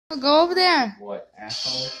Go over there. What,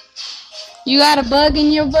 asshole? You got a bug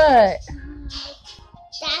in your butt.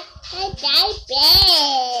 That's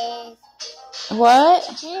bad. What?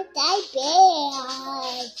 That's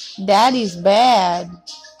bad. Daddy's bad.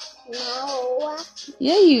 No.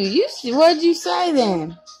 Yeah, you. What'd you say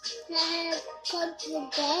then? Come to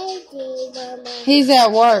daddy, Mama. He's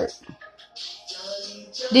at work.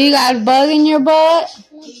 Do you got a bug in your butt?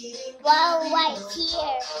 Well, right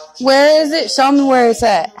here. Where is it? Show me where it's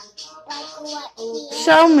at. Like right here.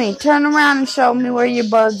 Show me. Turn around and show me where your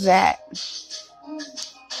bug's at.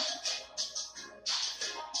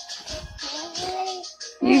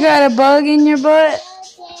 You got a bug in your butt?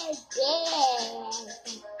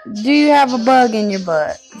 Do you have a bug in your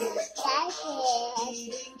butt?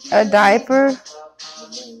 A diaper?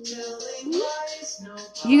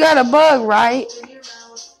 You got a bug, right?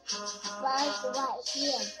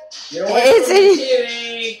 Get away from the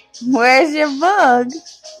TV! Where's your bug?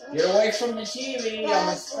 Get away from the TV! I'm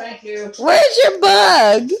gonna spank you! Where's your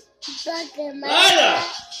bug? Lila!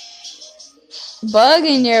 Bug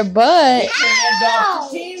in your butt? Get your hands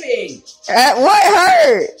off the TV! What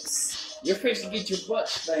hurts? You're fixing to get your butt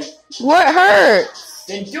spanked. What hurts?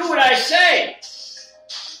 Then do what I say!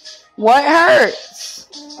 What hurts?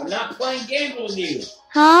 I'm not playing games with you.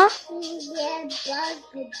 Huh? You're gonna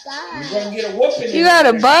get a whooping. You got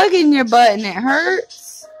a bug in your butt and it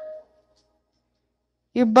hurts?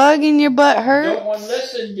 Your bug in your butt hurts? No one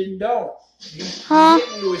listened, then don't. You Huh?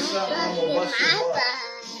 hit me with something, I'm gonna bust your butt.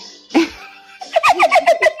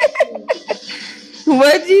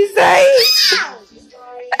 What'd you say?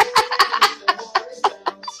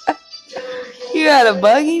 You got a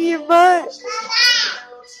bug in your butt?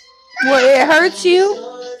 What, it hurts you?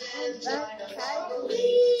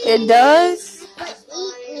 It does?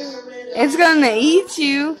 It's gonna eat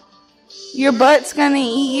you. Your butt's gonna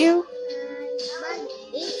eat you?